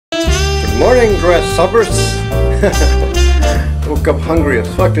Morning, grasshoppers. Woke up hungry as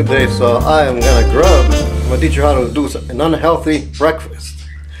fuck today, so I am gonna grub. I'm gonna teach you how to do an unhealthy breakfast.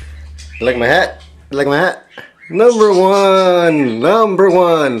 You like my hat? You like my hat? Number one.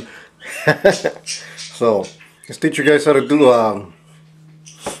 So let's teach you guys how to do an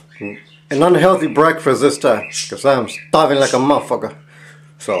unhealthy breakfast this time, because I'm starving like a motherfucker.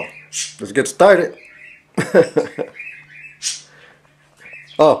 So let's get started.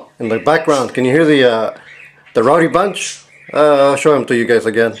 Oh, in the background, can you hear the rowdy bunch? I'll show them to you guys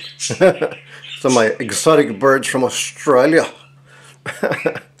again. Some of my exotic birds from Australia.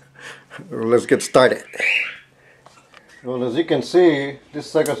 Let's get started. Well, as you can see, these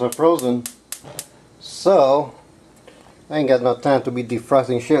suckers are frozen, so I ain't got no time to be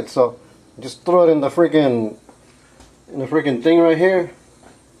defrosting shit. So just throw it in the freaking thing right here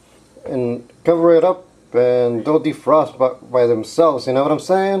and cover it up. And they'll defrost by themselves, you know what I'm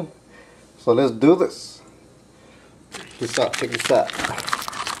saying? So let's do this. Check this out.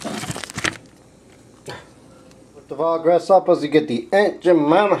 First of all, grasshoppers, you get the Aunt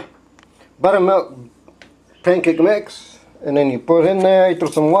Jemima buttermilk pancake mix, and then you put it in there, you throw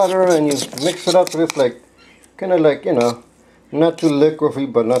some water, and you mix it up so it's like, kind of like, you know, not too liquidy,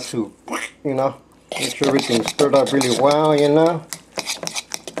 but not too, you know, make sure everything's stirred up really well, you know.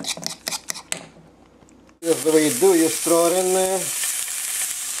 That's the way you do, you just throw it in there,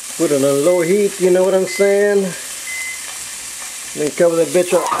 put it on low heat, you know what I'm saying? Then cover that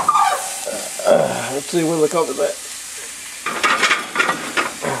bitch up. Let's see where the cover's at.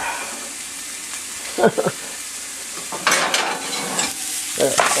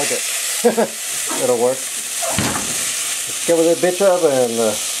 There, okay. That'll work. Just cover that bitch up and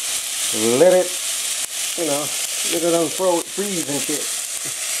let it, you know, let it unfreeze and shit.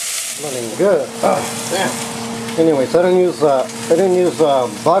 Smelling good. Oh, damn. Anyways, I didn't use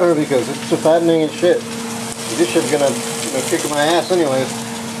butter because it's too fattening and shit. This shit's gonna kick my ass anyways.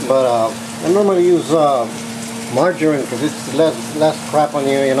 But I normally use margarine because it's less crap on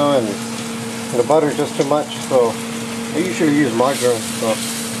you, you know, and the butter is just too much. So I usually use margarine, so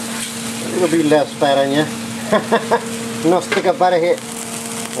it'll be less fat on you. No stick of butter here,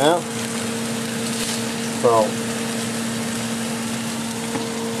 you know. So.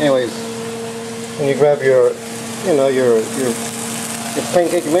 Anyways, when you grab your, you know, your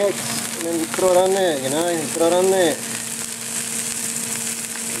pancake mix, and then you throw it on there, you know, you throw it on there.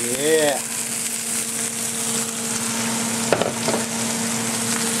 Yeah.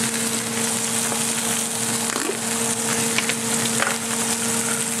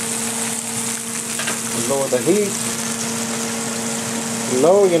 Lower the heat.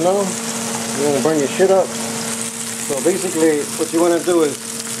 Low, you know, you don't burn your shit up. So basically, what you want to do is,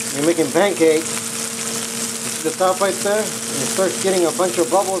 you're making pancakes, you see the top right there, and you start getting a bunch of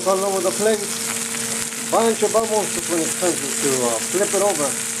bubbles all over the place. Bunch of bubbles. Just when it's time to flip it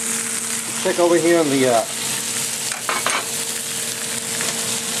over. Check over here on the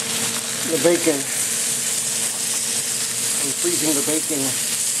bacon. I'm freezing the bacon.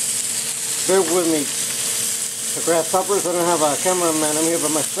 Bear with me. The grasshoppers, I don't have a cameraman, I'm here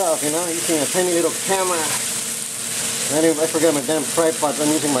by myself, you know, using a tiny little camera. I forgot my damn tripod.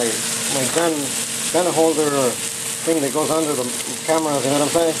 I'm using my gun holder thing that goes under the cameras, you know what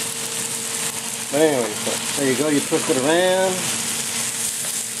I'm saying? But anyway, so there you go, you twist it around.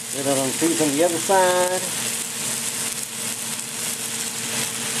 Get it on freeze on the other side.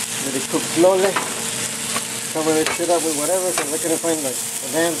 Let it cook slowly. Cover this shit up with whatever, because I couldn't find the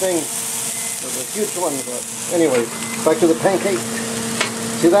damn thing. There's a huge one, but anyway, back to the pancake.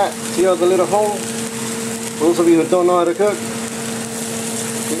 See that? See all the little holes? Those of you who don't know how to cook,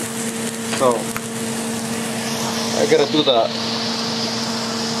 so I gotta do the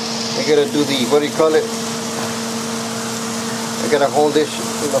what do you call it? I gotta hold this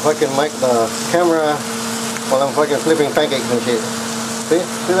the fucking mic, the camera, while I'm fucking flipping pancakes and shit. See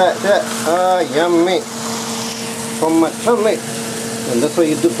that? Ah, yummy from my tummy. And that's why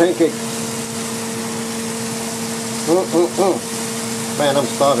you do pancakes. Man, I'm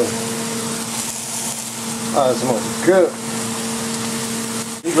starving. It smells good.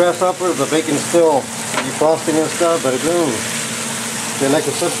 These grasshoppers, the bacon's still defrosting and stuff, but they like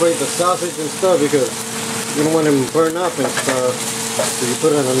to separate the sausage and stuff because you don't want them to burn up and stuff. So you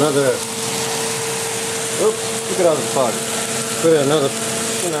put it in another. Oops! Look at all this part. Put it in another,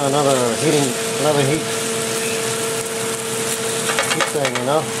 you know, another heat thing, you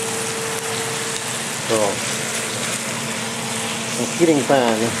know. So a heating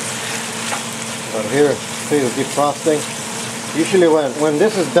pan. But here. Is defrosting. Usually when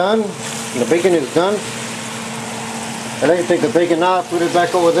this is done, the bacon is done, I like to take the bacon out, put it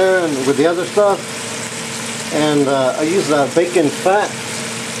back over there and with the other stuff. And I use bacon fat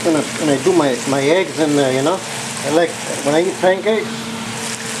when I do my eggs in there, you know. I like, when I eat pancakes,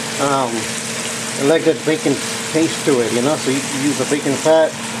 I like that bacon taste to it, you know. So you use the bacon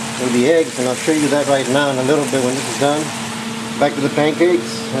fat with the eggs, and I'll show you that right now in a little bit when this is done. Back to the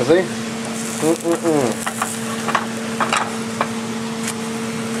pancakes, you see?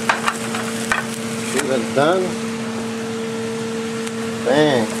 See, that's done.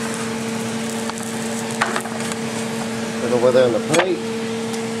 Bang. Put it over there on the plate.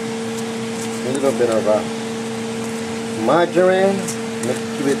 A little bit of margarine. Make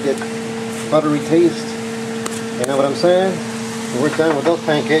it get buttery taste. You know what I'm saying? We're done with those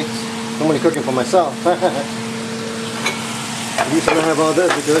pancakes. I'm only cooking for myself. The reason I have all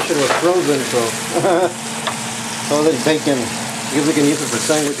this because that shit was frozen, so all this bacon. Because we can use it for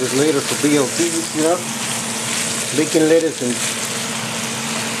sandwiches later for BLTs, you know? Bacon, lettuce, and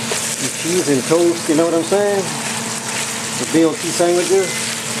cheese and toast, you know what I'm saying? The BLT sandwiches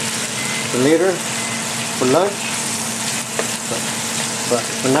for later, for lunch. But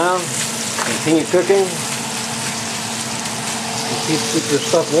for now, continue cooking. Keep your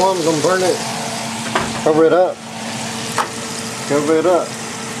stuff warm, don't burn it. Cover it up. Cover it up.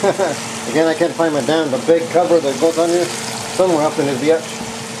 Again, I can't find the big cover that goes on here. Somewhere up in this bitch.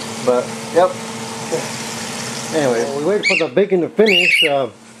 But, yep. Anyway, we wait for the bacon to finish.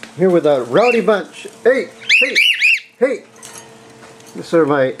 Here with a rowdy bunch. Hey, hey, hey. These are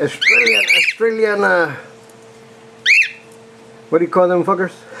my Australian, what do you call them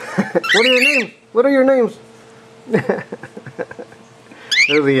fuckers? What are your names? What are your names?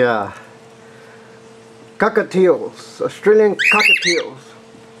 They're the Cockateels, Australian Cockateels.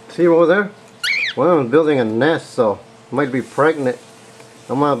 See over there? Well, I'm building a nest, so I might be pregnant.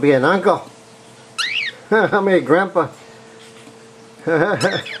 I'm gonna be an uncle. I'm a grandpa.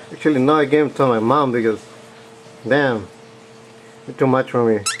 Actually, no, I gave them to my mom because, damn, they're too much for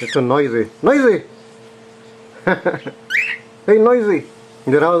me. They're too noisy. Noisy! Hey, noisy!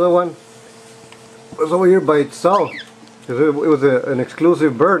 That other one was over here by itself. It was an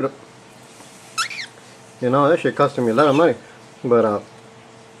exclusive bird. You know, that shit costed me a lot of money. But,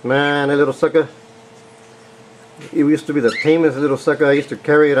 man, that little sucker. It used to be the tamest little sucker. I used to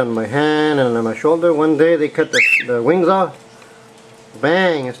carry it on my hand and on my shoulder. One day they cut the wings off.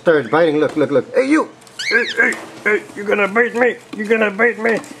 Bang! It started biting. Look, look, look. Hey, you! Hey, hey, hey! You're gonna bite me! You're gonna bite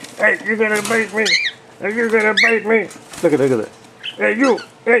me! Hey, you're gonna bite me! Hey, you're gonna bite me! Look at that! Hey, you!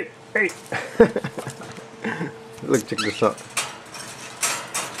 Hey, hey! Look, check this out.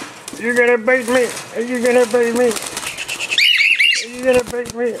 You're gonna bite me! Are you gonna bite me? Are you gonna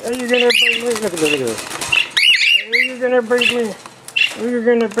bite me? Are you gonna bite me? Look at this! Look at this! Are you gonna bite me? Are you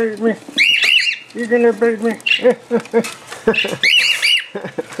gonna bite me? You're gonna bite me!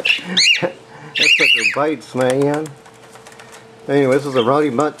 That sucker bites, man. Anyway, this is a rowdy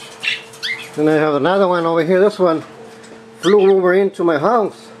bunch. Then I have another one over here. This one flew over into my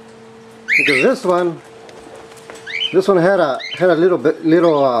house because this one had a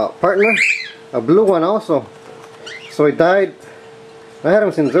little partner, a blue one also. So he died. I had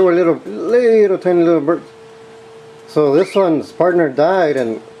them since they were little tiny little birds. So this one's partner died,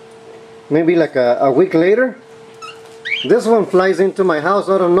 and maybe like a week later, this one flies into my house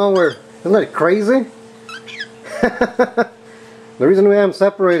out of nowhere. Isn't that crazy? The reason we have them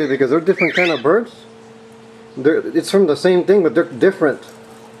separated because they're different kind of birds. It's from the same thing, but they're different.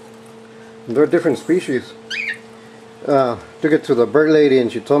 They're different species. Took it to the bird lady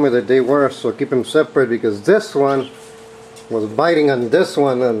and she told me that they were, so keep them separate because this one was biting on this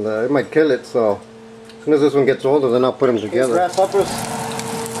one and it might kill it. So as soon as this one gets older, then I'll put them together. Grasshoppers.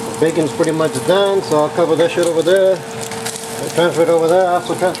 The bacon's pretty much done, so I'll cover that shit over there. Transfer it over there. I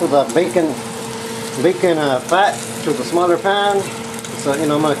also transfer the bacon fat to the smaller pan. So you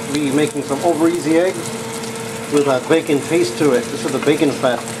know, I'm gonna be making some over easy eggs with a bacon taste to it. This is the bacon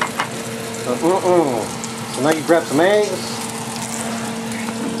fat. So now you grab some eggs.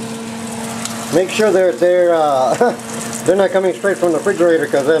 Make sure they're they're not coming straight from the refrigerator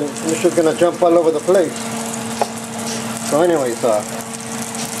because then this shit's gonna jump all over the place. So anyways,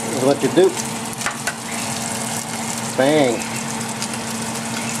 this is what you do. Bang.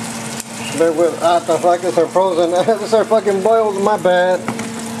 Bear with, the fuck, these are frozen. These are fucking boiled, my bad.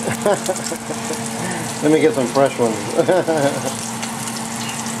 Let me get some fresh ones.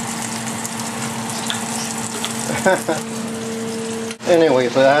 Anyway,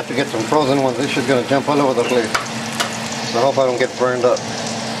 so I have to get some frozen ones. This shit's gonna jump all over the place. I hope I don't get burned up.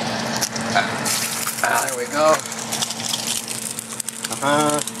 There we go.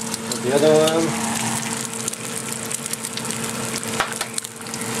 The other one.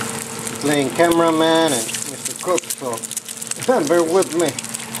 playing cameraman and Mr. Cook, so bear with me.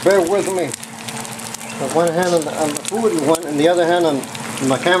 Bear with me. Got one hand on the food and the other hand on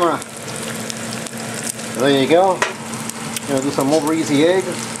my camera. So there you go. Gonna do some mwahahahaha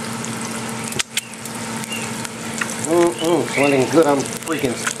eggs. Smelling good. I'm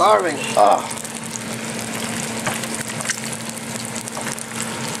freaking starving. Ah.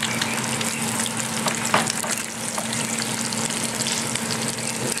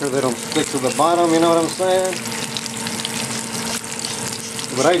 Make sure they don't stick to the bottom, you know what I'm saying?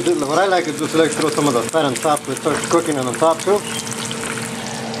 What I like to do is like throw some of the fat on top so it starts cooking on the top too.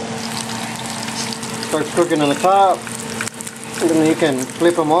 Starts cooking on the top. And then you can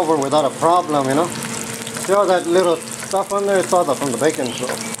flip them over without a problem, you know? See all that little stuff on there? It's all from the bacon, so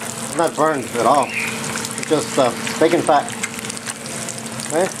it's not burned at all. It's just bacon fat.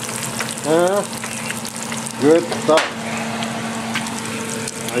 Okay? Good stuff.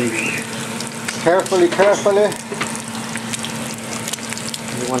 Carefully.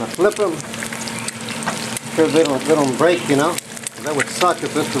 You want to flip them. Sure they don't break, you know? That would suck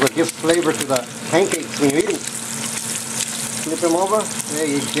if this is what gives flavor to the pancakes when you eat them. Flip them over. There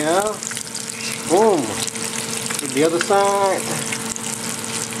you go. Boom. To the other side.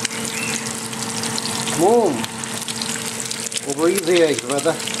 Boom. Over easy eggs,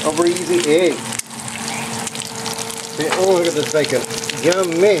 brother. Over easy eggs. Oh, look at this bacon.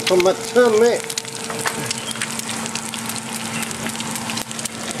 Yummy for my tummy.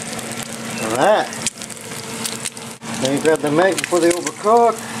 Alright. Then you grab the eggs before they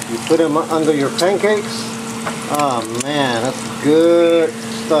overcook. You put them under your pancakes. Oh man, that's good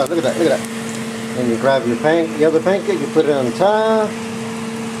stuff. Look at that, look at that. Then you grab your the other pancake, you put it on top.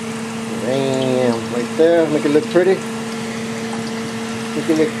 Bam, right there. Make it look pretty. Make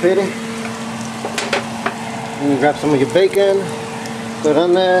it look pretty. And you grab some of your bacon, put it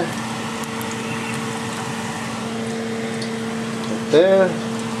on there. Right there.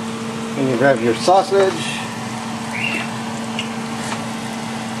 And you grab your sausage.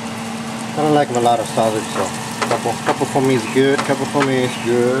 I don't like a lot of sausage, so couple for me is good. Couple for me is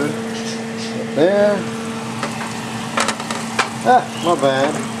good. Right there. Ah, my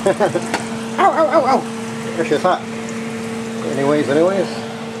bad. Ow, ow, ow, ow. That shit's hot. Anyways. There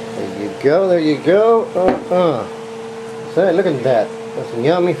you go. So look at that. That's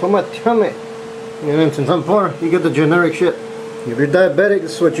yummy for my tummy. And then since I'm poor, you get the generic shit. If you're diabetic,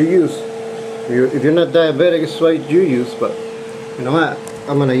 this is what you use. If you're not diabetic, this is what you use. But you know what?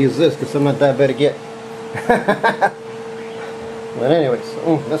 I'm gonna use this because I'm not diabetic yet. But anyways,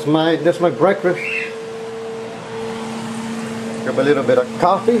 that's my breakfast. Grab a little bit of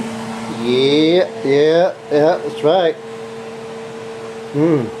coffee. Yeah, that's right.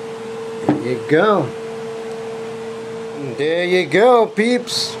 There you go,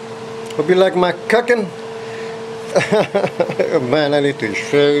 peeps. Hope you like my cooking. Man, I need to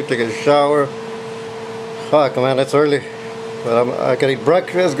shave, take a shower. Fuck, man, it's early. But I can eat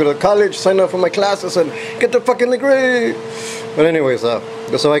breakfast, go to college, sign up for my classes, and get the fucking degree. But anyways,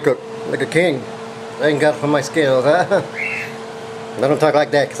 that's how I cook, like a king. I ain't got for my skills, huh? I don't talk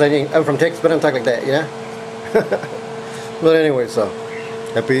like that, because I'm from Texas, but I don't talk like that, you know? But anyways,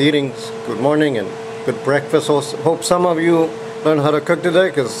 happy eatings, good morning, and good breakfast. Hope some of you learn how to cook today,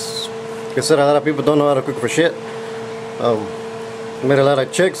 because like I said, a lot of people don't know how to cook for shit. Met a lot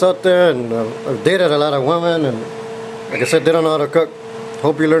of chicks out there, and I've dated a lot of women, and like I said, they don't know how to cook.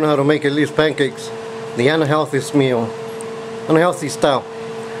 Hope you learn how to make at least pancakes. The unhealthiest meal. Unhealthy style.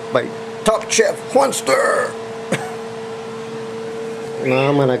 By Top Chef Juanster. Now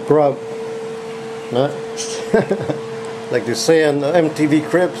I'm gonna grub. No? Like they say on the MTV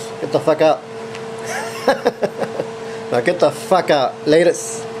Cribs, get the fuck out. Now get the fuck out.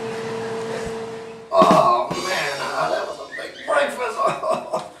 Latest. Oh man, that was a big breakfast.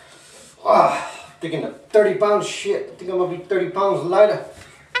 Taking a 30-pound shit. I think I'm gonna be 30 pounds lighter.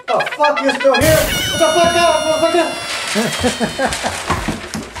 Oh fuck, you're still here? Get the fuck out, motherfucker!